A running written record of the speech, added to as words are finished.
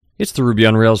It's the Ruby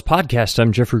on Rails podcast.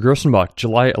 I'm Jeffrey Grossenbach,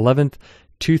 July 11th,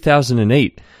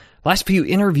 2008. Last few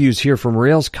interviews here from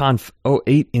RailsConf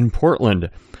 08 in Portland.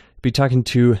 Be talking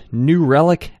to new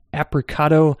Relic,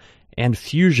 Apricado, and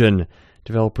Phusion,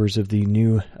 developers of the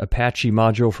new Apache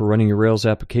module for running your Rails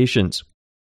applications.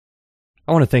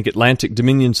 I want to thank Atlantic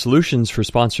Dominion Solutions for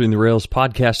sponsoring the Rails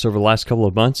podcast over the last couple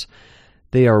of months.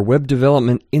 They are web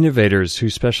development innovators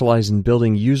who specialize in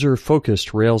building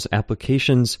user-focused Rails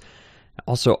applications,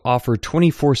 also offer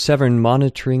 24/7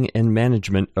 monitoring and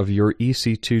management of your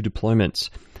EC2 deployments.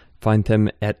 Find them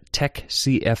at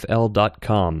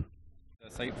techcfl.com.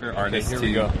 Site for artists. Okay, here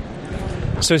we go.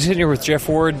 So I'm sitting here with Jeff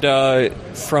Ward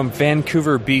from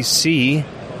Vancouver, BC,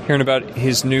 hearing about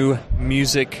his new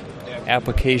music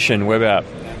application, web app.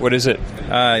 What is it?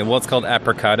 Well, it's called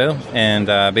Apricado, and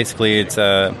basically it's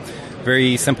a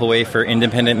very simple way for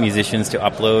independent musicians to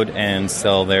upload and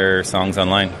sell their songs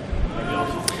online.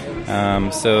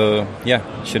 Do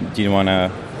you want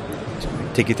to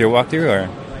take you through a walkthrough, or?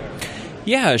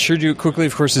 Yeah, sure. Do it quickly.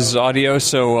 Of course, this is audio,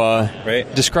 so right.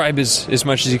 Describe as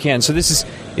much as you can. So does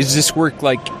this work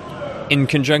like in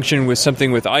conjunction with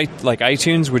something with like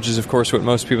iTunes, which is of course what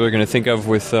most people are going to think of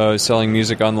with selling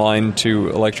music online to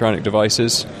electronic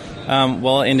devices?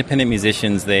 Well, independent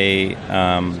musicians, they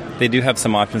do have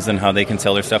some options on how they can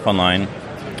sell their stuff online.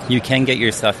 You can get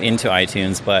your stuff into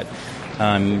iTunes, but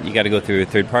you got to go through a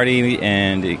third party,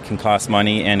 and it can cost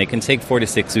money, and it can take 4 to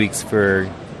 6 weeks for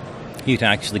you to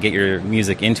actually get your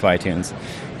music into iTunes.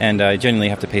 And generally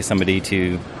you have to pay somebody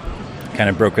to kind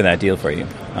of broker that deal for you.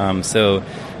 So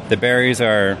the barriers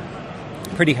are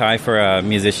pretty high for a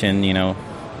musician,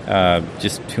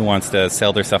 just who wants to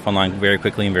sell their stuff online very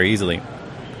quickly and very easily.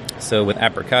 So with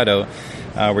Apricado,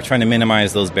 we're trying to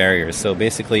minimize those barriers. So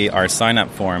basically our sign-up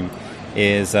form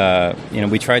is,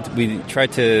 we tried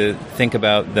to think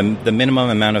about the minimum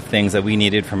amount of things that we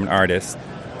needed from an artist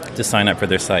to sign up for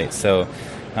their site. So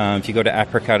if you go to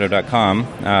apricado.com,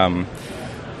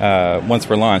 once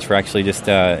we're launched, we're actually just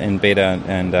in beta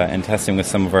and testing with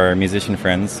some of our musician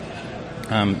friends.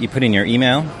 You put in your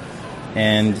email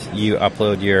and you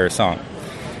upload your song.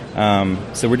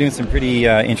 So we're doing some pretty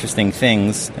interesting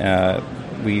things.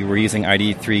 We were using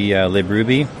ID3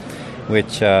 libruby,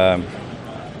 which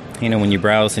when you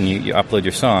browse and you upload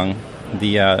your song,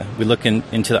 we look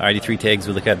into the ID3 tags.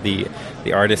 We look at the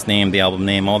artist name, the album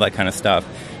name, all that kind of stuff.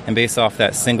 And based off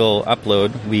that single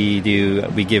upload, we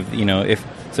give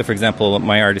so for example,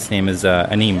 my artist name is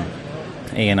Anim,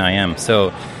 A-N-I-M.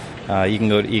 So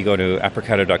you go to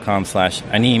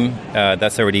apricado.com/Anim.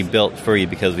 That's already built for you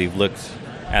because we've looked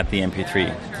at the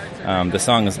MP3. The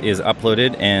song is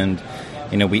uploaded, and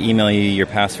we email you your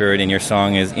password, and your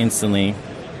song is instantly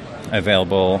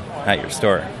available at your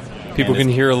store. People can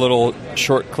hear a little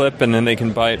short clip, and then they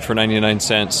can buy it for 99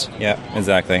 cents. Yeah,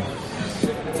 exactly.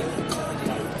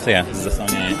 So yeah, this is a song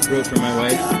I wrote for my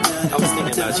wife. I was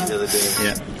thinking about you the other day.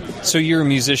 Yeah. So you're a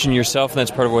musician yourself, and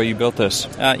that's part of why you built this?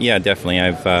 Yeah, definitely.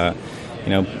 I've, over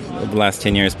the last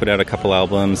 10 years, put out a couple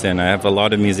albums, and I have a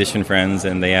lot of musician friends,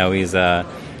 and they always, they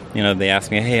ask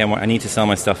me, hey, I need to sell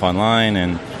my stuff online,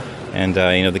 and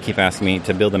they keep asking me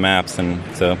to build them apps, and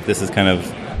so this is kind of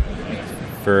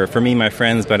for me, my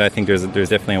friends, but I think there's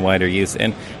definitely a wider use,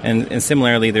 and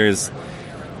similarly, there's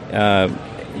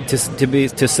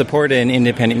to support an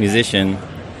independent musician.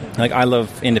 Like, I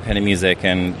love independent music,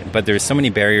 but there's so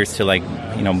many barriers to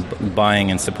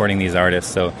buying and supporting these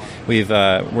artists. So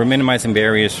we're minimizing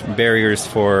barriers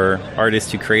for artists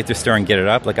to create their store and get it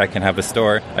up. Like, I can have a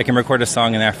store, I can record a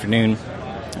song in the afternoon,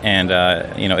 and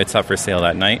it's up for sale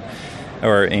that night.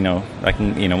 Or I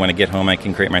can when I get home I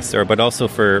can create my store. But also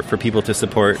for people to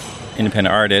support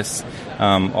independent artists,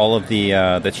 all of the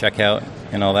checkout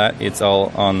and all that, it's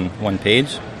all on one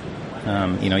page.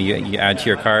 You add to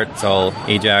your cart, it's all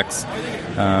Ajax.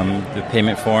 The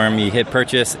payment form, you hit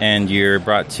purchase, and you're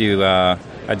brought to a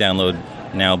download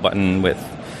now button with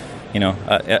a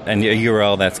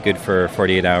URL that's good for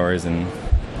 48 hours. And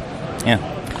yeah,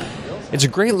 it's a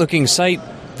great looking site.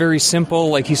 Very simple,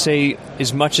 like you say,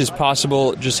 as much as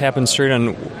possible, just happens straight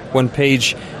on one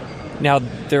page. Now,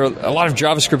 there are a lot of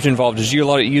JavaScript involved. Did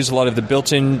you use a lot of the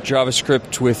built-in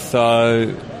JavaScript with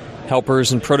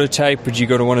helpers and prototype? Would you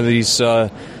go to one of these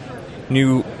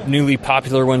newly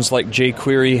popular ones like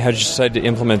jQuery? How did you decide to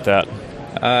implement that?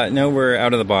 No, we're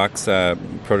out of the box.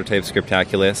 Prototype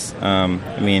Scriptaculous.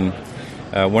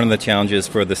 One of the challenges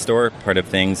for the store part of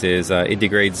things is it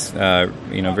degrades,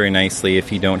 very nicely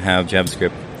if you don't have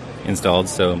JavaScript installed.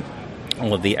 So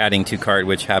all of the adding to cart,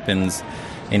 which happens,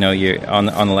 you on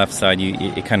the left side,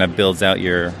 it kind of builds out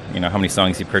your, how many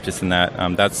songs you purchase in that.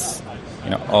 That's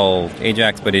all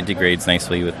Ajax, but it degrades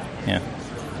nicely with, yeah.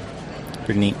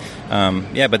 Pretty neat.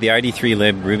 But the ID3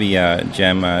 lib Ruby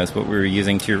gem is what we were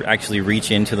using to actually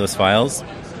reach into those files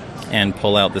and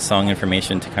pull out the song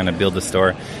information to kind of build the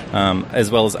store, as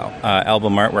well as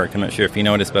album artwork. I'm not sure if you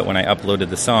noticed, but when I uploaded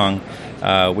the song,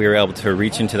 we were able to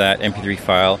reach into that MP3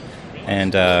 file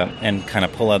and kind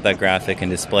of pull out that graphic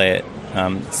and display it.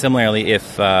 Similarly,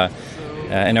 if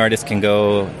an artist can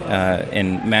go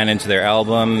and manage their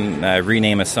album,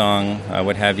 rename a song,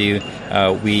 what have you,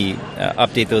 we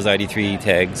update those ID3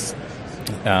 tags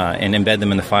and embed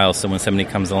them in the file, so when somebody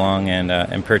comes along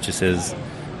and purchases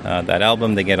that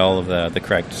album, they get all of the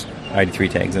correct ID3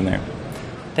 tags in there.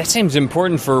 That seems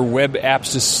important for web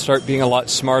apps to start being a lot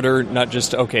smarter, not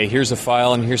just, okay, here's a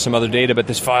file and here's some other data, but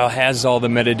this file has all the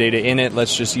metadata in it.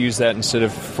 Let's just use that instead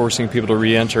of forcing people to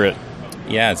re-enter it.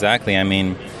 Yeah, exactly. I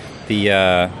mean,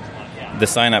 the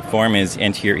sign-up form is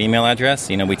enter your email address.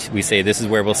 We say this is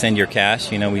where we'll send your cash.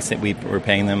 We're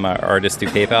paying them, our artists through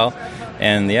PayPal.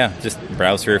 And, just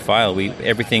browse through your file.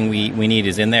 Everything we need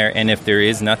is in there. And if there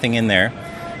is nothing in there,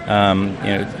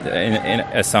 and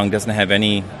a song doesn't have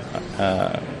any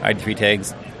ID3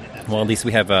 tags, well, at least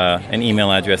we have an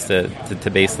email address to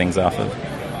base things off of.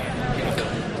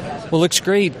 Well, looks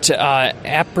great.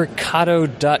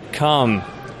 Apricado.com.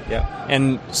 Yeah.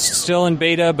 And still in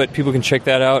beta, but people can check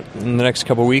that out in the next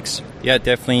couple of weeks. Yeah,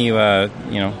 definitely.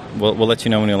 We'll let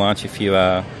you know when we launch if you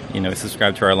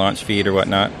subscribe to our launch feed or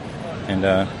whatnot. And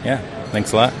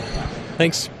thanks a lot.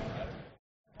 Thanks.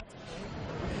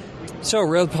 So,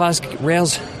 Rails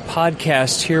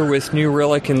Podcast here with New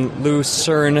Relic and Lou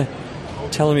Cern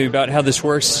telling me about how this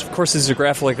works. Of course, this is a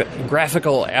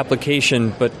graphical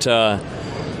application, but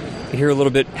hear a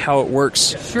little bit how it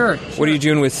works. Sure. What are you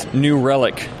doing with New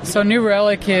Relic? So New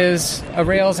Relic is a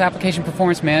Rails application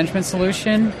performance management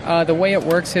solution. The way it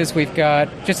works is we've got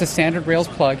just a standard Rails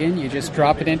plugin. You just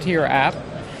drop it into your app,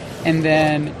 and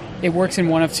then it works in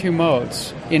one of two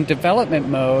modes. In development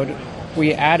mode,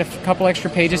 we add a couple extra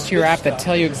pages to your app that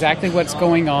tell you exactly what's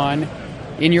going on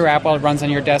in your app while it runs on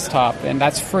your desktop, and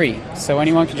that's free. So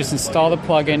anyone can just install the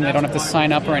plugin. They don't have to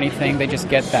sign up or anything. They just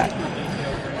get that.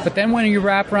 But then when your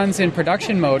app runs in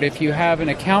production mode, if you have an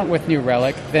account with New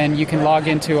Relic, then you can log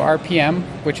into RPM,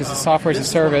 which is a software as a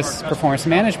service performance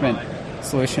management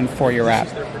solution for your app.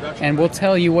 And we'll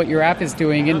tell you what your app is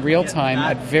doing in real time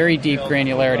at very deep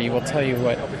granularity. We'll tell you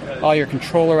what all your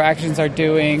controller actions are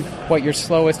doing, what your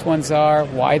slowest ones are,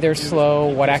 why they're slow,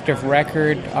 what active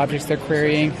record objects they're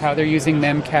querying, how they're using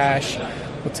memcache.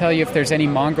 We'll tell you if there's any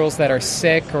mongrels that are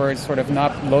sick or sort of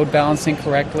not load balancing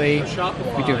correctly.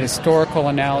 We do historical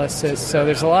analysis. So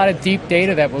there's a lot of deep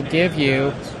data that we'll give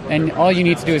you, and all you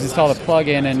need to do is install the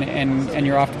plugin and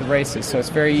you're off to the races. So it's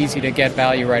very easy to get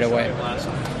value right away.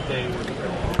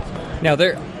 Now,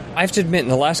 I have to admit, in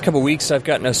the last couple of weeks, I've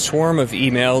gotten a swarm of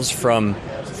emails from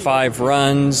 5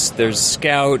 runs, there's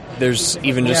Scout, there's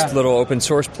even just little open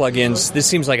source plugins. This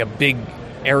seems like a big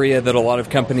area that a lot of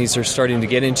companies are starting to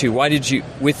get into. Why did you,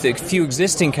 with a few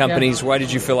existing companies, why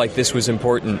did you feel like this was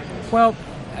important? Well,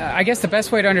 I guess the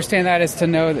best way to understand that is to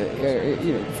know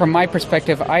that, from my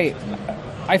perspective, I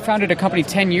founded a company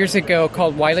 10 years ago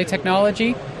called Wiley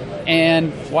Technology,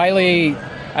 and Wiley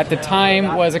at the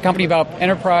time was a company about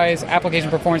enterprise application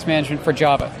performance management for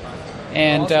Java.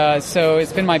 And so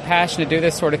it's been my passion to do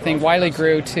this sort of thing. Wiley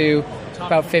grew to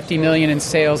about $50 million in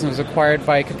sales and was acquired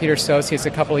by Computer Associates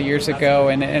a couple of years ago,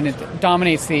 and it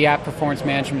dominates the app performance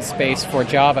management space for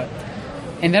Java.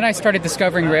 And then I started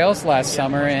discovering Rails last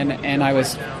summer, and I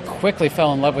quickly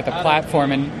fell in love with the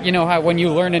platform. And you know how when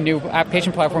you learn a new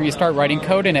application platform, you start writing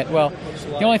code in it. Well,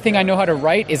 the only thing I know how to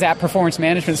write is app performance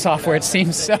management software, it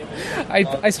seems. So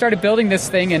I started building this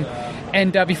thing,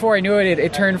 and before I knew it,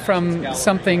 it turned from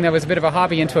something that was a bit of a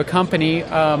hobby into a company.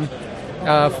 The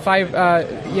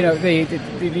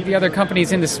other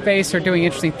companies in the space are doing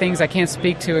interesting things. I can't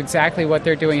speak to exactly what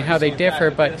they're doing and how they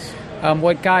differ, but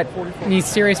what got me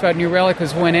serious about New Relic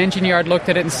was when Engineard looked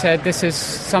at it and said, this is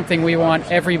something we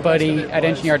want everybody at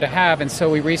Engineard to have, and so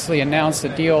we recently announced a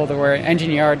deal where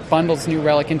Engineard bundles New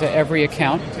Relic into every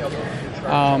account.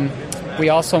 We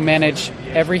also manage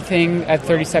everything at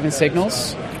 37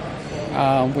 Signals.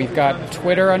 We've got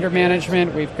Twitter under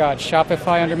management, we've got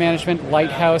Shopify under management,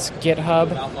 Lighthouse,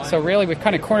 GitHub. So really we've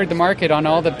kind of cornered the market on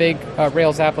all the big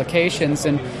Rails applications,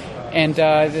 and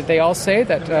they all say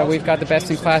that we've got the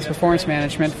best-in-class performance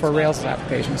management for Rails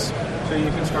applications. So you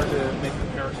can start to make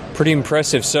comparisons. Pretty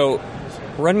impressive. So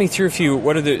run me through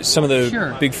what are some of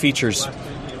the big features?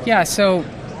 Yeah, so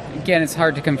again, it's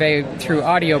hard to convey through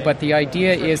audio, but the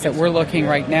idea is that we're looking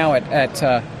right now at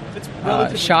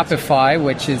Shopify,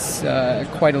 which is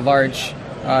quite a large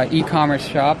e-commerce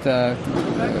shop.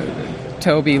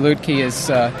 Toby Lutke is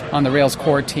on the Rails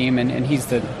core team, and he's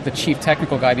the chief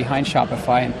technical guy behind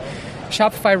Shopify. And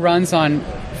Shopify runs on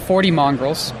 40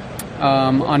 mongrels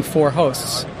on 4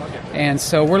 hosts. And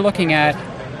so we're looking at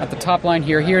the top line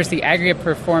here. Here's the aggregate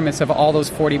performance of all those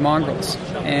 40 mongrels.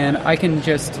 And I can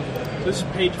just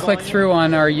click through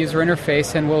on our user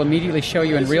interface, and we'll immediately show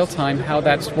you in real time how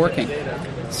that's working.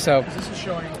 So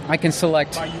I can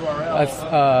select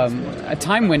a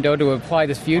time window to apply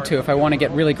this view to. If I want to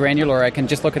get really granular, I can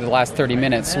just look at the last 30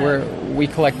 minutes, where we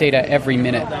collect data every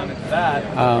minute.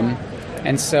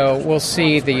 And so we'll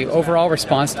see the overall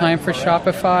response time for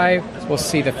Shopify. We'll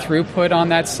see the throughput on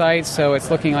that site. So it's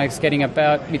looking like it's getting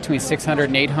about between 600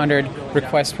 and 800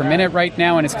 requests per minute right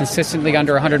now, and it's consistently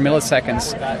under 100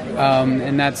 milliseconds.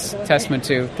 And that's testament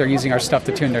to they're using our stuff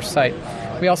to tune their site.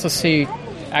 We also see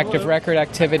active record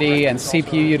activity and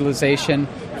CPU utilization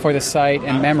for the site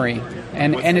and memory.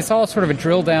 And it's all sort of a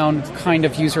drill-down kind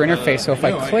of user interface. So if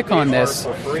I click on this,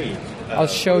 I'll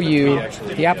show you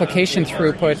the application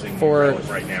throughput for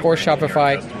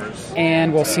Shopify,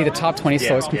 and we'll see the top 20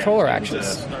 slowest controller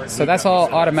actions. So that's all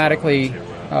automatically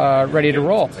ready to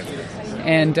roll.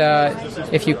 And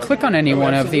if you click on any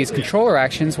one of these controller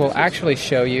actions, we'll actually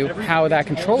show you how that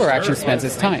controller action spends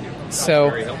its time.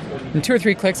 So in 2 or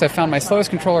 3 clicks, I found my slowest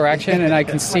controller action, and I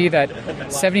can see that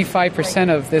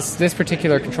 75% of this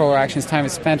particular controller action's time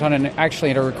is spent on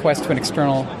actually a request to an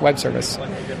external web service.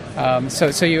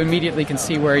 So you immediately can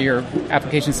see where your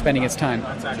application is spending its time.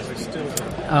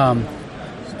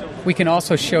 We can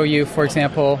also show you, for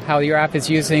example, how your app is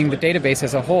using the database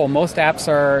as a whole. Most apps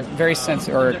are very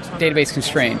or database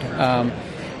constrained,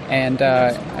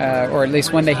 or at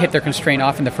least when they hit their constraint,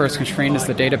 often the first constraint is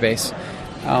the database.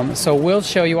 So we'll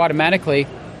show you automatically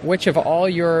which of all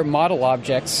your model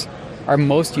objects are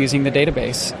most using the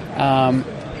database.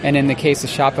 And in the case of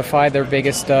Shopify, their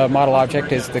biggest model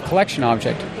object is the collection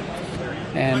object.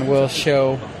 And we'll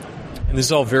show... And this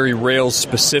is all very Rails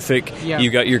specific. Yeah.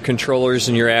 You've got your controllers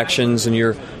and your actions and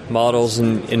your models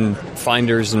and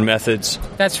finders and methods.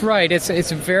 That's right. It's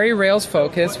very Rails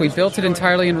focused. We built it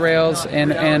entirely in Rails,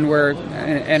 and we're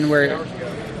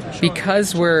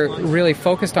because we're really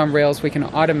focused on Rails, we can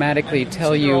automatically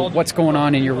tell you what's going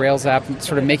on in your Rails app,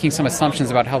 sort of making some assumptions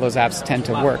about how those apps tend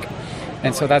to work.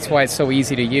 And so that's why it's so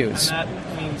easy to use.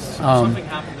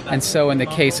 And so in the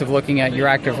case of looking at your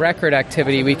active record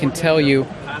activity, we can tell you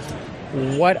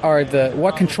what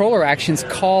controller actions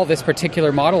call this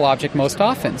particular model object most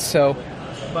often. So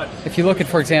if you look at,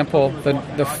 for example,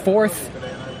 the fourth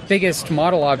biggest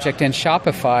model object in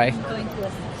Shopify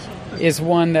is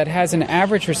one that has an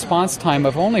average response time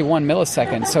of only 1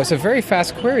 millisecond. So it's a very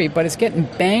fast query, but it's getting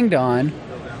banged on,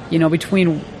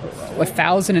 between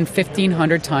 1,000 and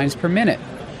 1,500 times per minute,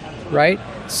 right?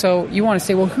 So you want to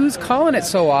say, well, who's calling it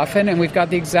so often? And we've got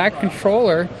the exact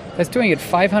controller that's doing it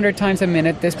 500 times a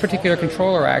minute. This particular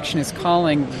controller action is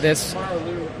calling this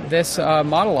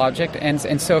model object.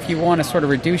 And so if you want to sort of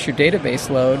reduce your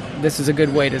database load, this is a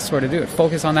good way to sort of do it.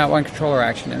 Focus on that one controller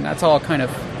action. And that's all kind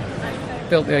of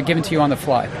given to you on the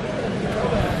fly.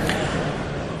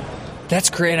 That's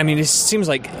great. I mean, it seems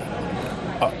like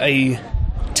a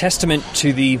testament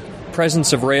to the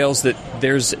presence of Rails that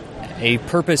there's a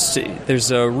purpose,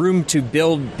 there's a room to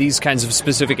build these kinds of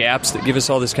specific apps that give us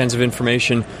all this kinds of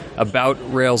information about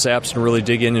Rails apps and really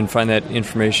dig in and find that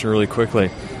information really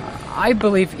quickly. I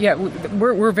believe,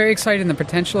 we're very excited in the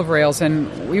potential of Rails,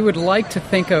 and we would like to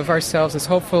think of ourselves as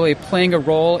hopefully playing a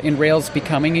role in Rails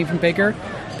becoming even bigger,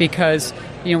 because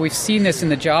we've seen this in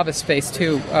the Java space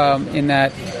too, in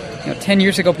that 10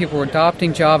 years ago people were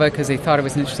adopting Java because they thought it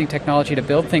was an interesting technology to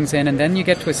build things in, and then you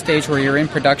get to a stage where you're in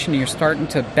production and you're starting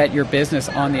to bet your business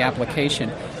on the application.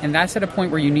 And that's at a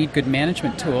point where you need good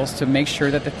management tools to make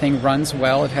sure that the thing runs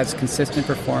well, it has consistent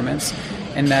performance,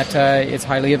 and that it's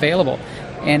highly available.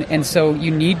 And so you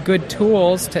need good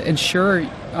tools to ensure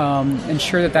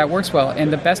that works well.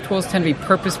 And the best tools tend to be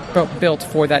purpose-built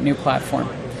for that new platform.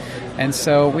 And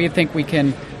so we think we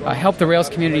can help the Rails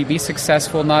community be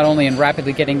successful not only in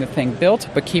rapidly getting the thing built,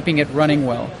 but keeping it running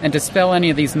well, and dispel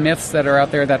any of these myths that are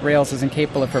out there that Rails isn't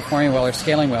capable of performing well or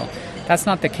scaling well. That's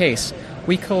not the case.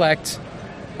 We collect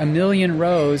 1 million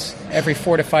rows every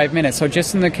 4 to 5 minutes. So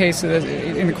just in the course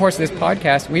of this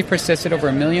podcast, we've persisted over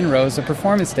 1 million rows of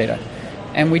performance data,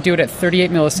 and we do it at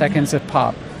 38 milliseconds of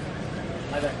pop.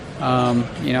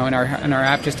 And our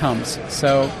app just hums.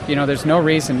 So, there's no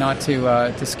reason not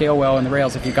to scale well in the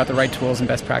Rails if you've got the right tools and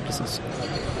best practices.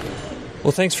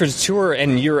 Well, thanks for the tour.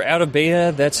 And you're out of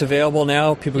beta. That's available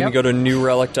now. People can go to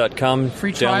newrelic.com.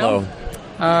 Free trial. Download.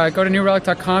 Go to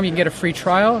newrelic.com. You can get a free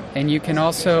trial, and you can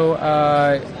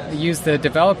also use the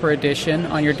developer edition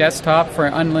on your desktop for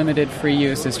unlimited free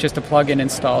use. It's just a plug-in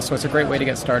install, so it's a great way to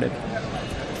get started.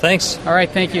 Thanks. All right,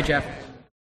 thank you, Jeff.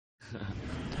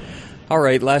 All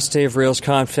right, last day of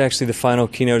RailsConf. Actually, the final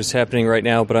keynote is happening right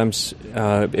now, but I'm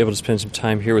able to spend some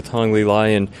time here with Hongli Lai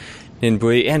and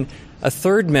Ninbui, and a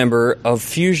third member of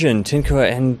Phusion, Tinko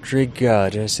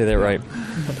Andriga. Did I say that right?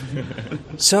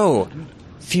 So,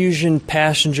 Phusion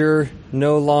Passenger,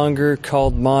 no longer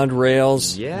called Mod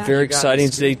Rails. Yeah, very exciting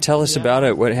today. Tell us about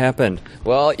it. What happened?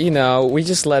 Well, we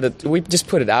just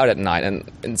put it out at night,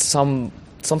 and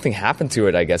something happened to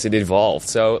it, I guess. It evolved.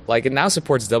 So, it now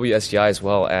supports WSGI as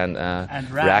well, and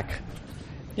rack.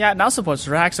 Yeah, it now supports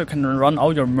rack, so it can run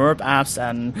all your MERP apps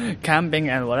and camping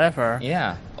and whatever.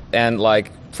 Yeah, and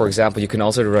for example, you can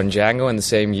also run Django in the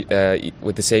same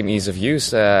with the same ease of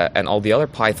use, and all the other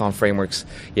Python frameworks.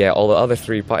 Yeah, all the other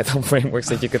 3 Python frameworks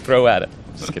that you could throw at it.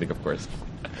 Just kidding, of course.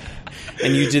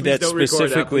 And you did that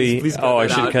specifically. Please I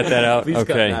should cut that out. Please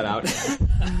okay. cut that out.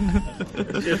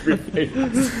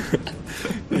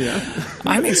 Yeah.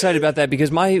 I'm excited about that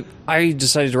because I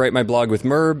decided to write my blog with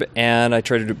MERB, and I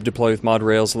tried to deploy with Mod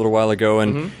Rails a little while ago,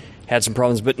 and had some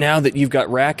problems. But now that you've got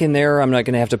Rack in there, I'm not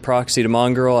going to have to proxy to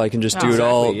Mongrel. I can just do it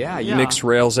all. Mix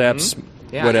Rails apps,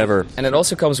 whatever. And it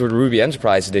also comes with Ruby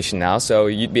Enterprise Edition now, so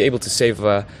you'd be able to save.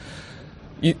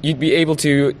 You'd be able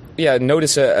to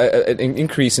notice an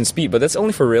increase in speed, but that's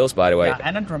only for Rails, by the way. Yeah,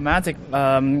 and a dramatic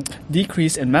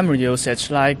decrease in memory usage.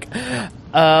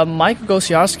 Michael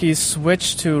Gosiarski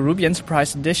switched to Ruby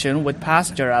Enterprise Edition with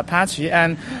Passenger Apache,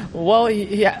 and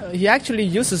he actually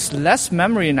uses less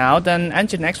memory now than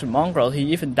Nginx with Mongrel. He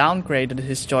even downgraded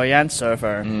his Joyent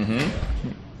server.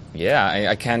 Yeah,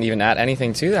 I can't even add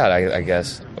anything to that, I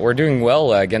guess. We're doing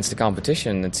well against the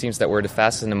competition. It seems that we're the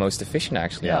fastest and the most efficient,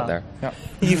 actually, out there. Yeah.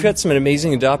 You've had some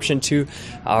amazing adoption, too.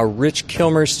 Rich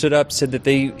Kilmer stood up, said that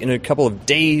in a couple of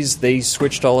days, they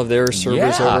switched all of their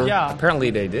servers over. Yeah, apparently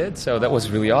they did, so that was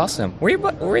really awesome.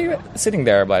 Were you sitting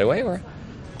there, by the way, or...?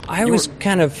 I was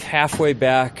kind of halfway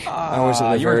back. I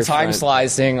wasn't. You were time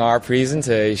slicing our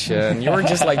presentation. You were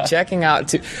just checking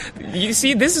out. You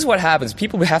see, this is what happens.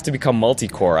 People have to become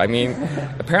multi-core. I mean,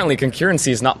 apparently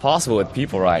concurrency is not possible with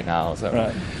people right now. So.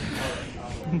 Right.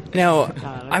 Now,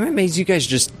 I'm amazed you guys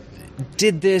just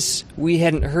did this. We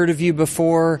hadn't heard of you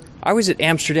before. I was at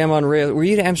Amsterdam on Rails. Were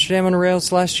you at Amsterdam on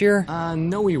Rails last year?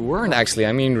 No, we weren't actually.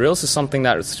 I mean, Rails is something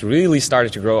that's really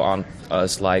started to grow on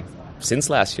us since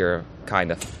last year,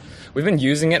 kind of. We've been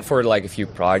using it for a few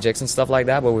projects and stuff like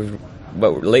that,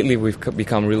 but lately we've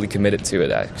become really committed to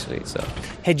it actually. So,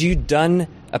 had you done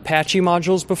Apache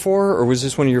modules before, or was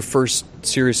this one of your first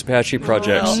serious Apache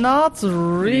projects? Not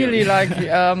really.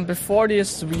 Before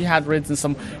this, we had written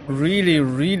some really,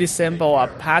 really simple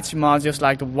Apache modules,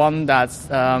 like the one that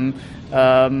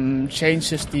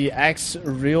changes the X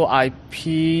real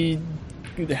IP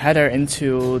header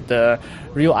into the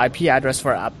real IP address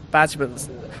for Apache, but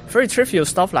very trivial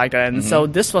stuff like that. And so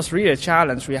this was really a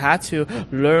challenge. We had to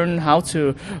learn how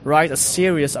to write a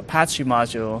serious Apache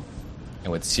module.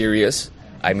 And with serious,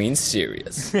 I mean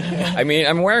serious. I mean,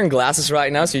 I'm wearing glasses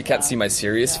right now, so you can't see my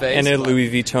serious face. And a Louis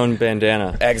Vuitton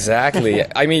bandana. Exactly.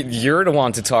 I mean, you're the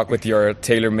one to talk with your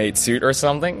tailor-made suit or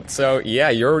something. So, yeah,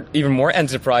 you're even more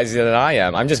enterprising than I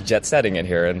am. I'm just jet-setting it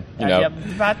here, and, the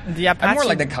Apache... I'm more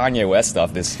like the Kanye West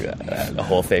of this, the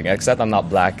whole thing, except I'm not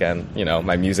black and,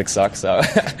 my music sucks, so...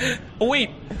 Oh,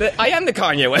 wait, I am the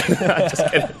Kanye West.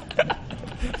 Just kidding.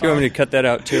 You want me to cut that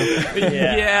out too?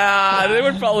 Yeah, that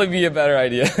would probably be a better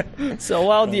idea.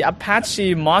 So, the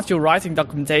Apache module writing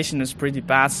documentation is pretty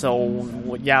bad, so,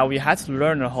 yeah, we had to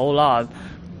learn a whole lot.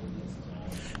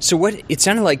 So it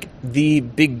sounded like the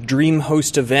big dream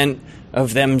host event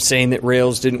of them saying that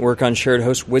Rails didn't work on shared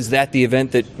hosts. Was that the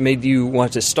event that made you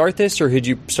want to start this, or had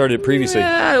you started it previously?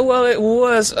 Yeah, well, it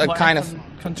was kind of...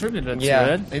 contributed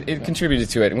to it. It contributed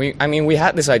to it. We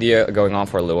had this idea going on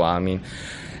for a little while. I mean,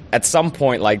 at some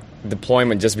point,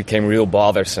 deployment just became real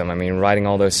bothersome. I mean, writing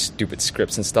all those stupid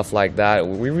scripts and stuff like that.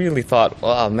 We really thought,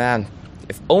 oh, man,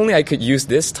 if only I could use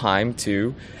this time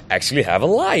to actually have a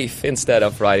life instead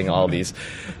of writing all these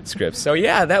scripts. So,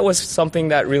 yeah, that was something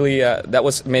that really, that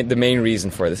was the main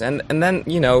reason for this. And then,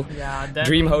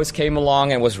 DreamHost came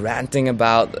along and was ranting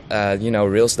about,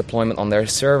 Rails deployment on their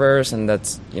servers, and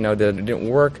that it didn't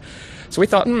work. So we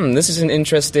thought, this is an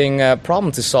interesting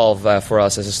problem to solve for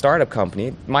us as a startup company.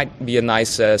 It might be a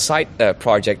nice side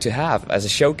project to have as a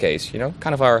showcase,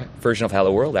 kind of our version of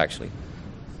Hello World, actually.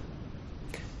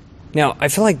 Now, I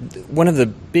feel like one of the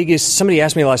biggest... Somebody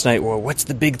asked me last night, well, what's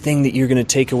the big thing that you're going to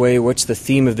take away? What's the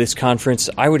theme of this conference?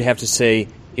 I would have to say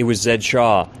it was Zed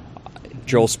Shaw.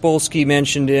 Joel Spolsky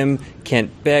mentioned him.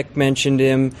 Kent Beck mentioned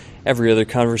him. Every other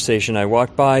conversation I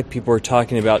walked by, people were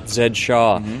talking about Zed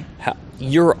Shaw.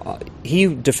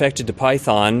 He defected to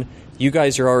Python. You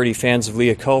guys are already fans of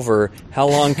Leah Culver. How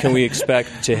long can we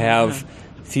expect to have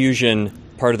Phusion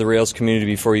part of the Rails community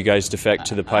before you guys defect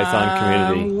to the Python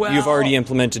community? Well, you've already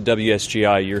implemented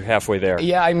WSGI. You're halfway there.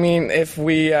 Yeah, I mean, if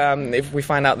we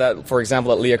find out that, for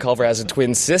example, that Leah Culver has a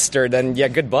twin sister, then yeah,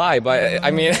 goodbye. But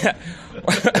I mean,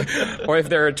 or if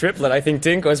they're a triplet, I think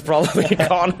Tinko is probably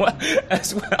gone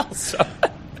as well. So.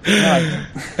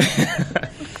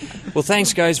 Well,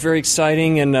 thanks, guys. Very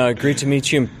exciting and great to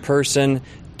meet you in person.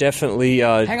 Definitely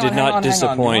did not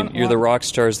disappoint. You're the rock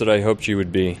stars that I hoped you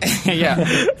would be. Yeah,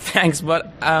 thanks.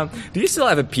 But do you still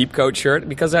have a Peep Code shirt?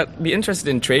 Because I'd be interested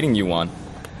in trading you one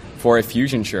for a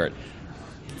Phusion shirt.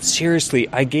 Seriously,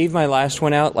 I gave my last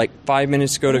one out like 5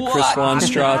 minutes ago to Chris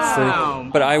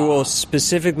Wonstrath, but I will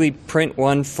specifically print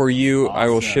one for you. Awesome. I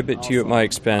will ship it to you at my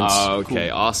expense. Okay,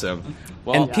 cool. Awesome.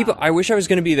 Well, and people, I wish I was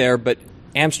going to be there, but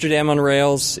Amsterdam on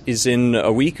Rails is in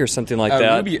a week or something like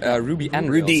that. Ruby and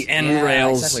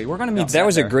Rails. Exactly. We're going to meet. That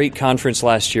was a great conference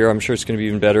last year. I'm sure it's going to be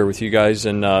even better with you guys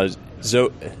and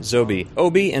Zobi,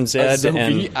 Obi, and Zed.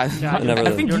 Zobi? I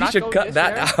think you should cut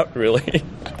that out, really.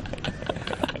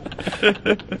 Well,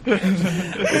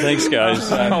 thanks,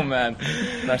 guys. Oh, man.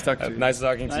 Nice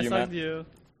talking to you, man.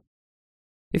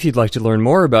 If you'd like to learn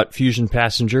more about Phusion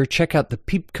Passenger, check out the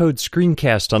Peep Code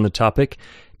screencast on the topic,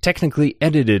 technically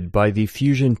edited by the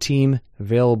Phusion team,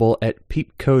 available at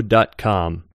peepcode.com.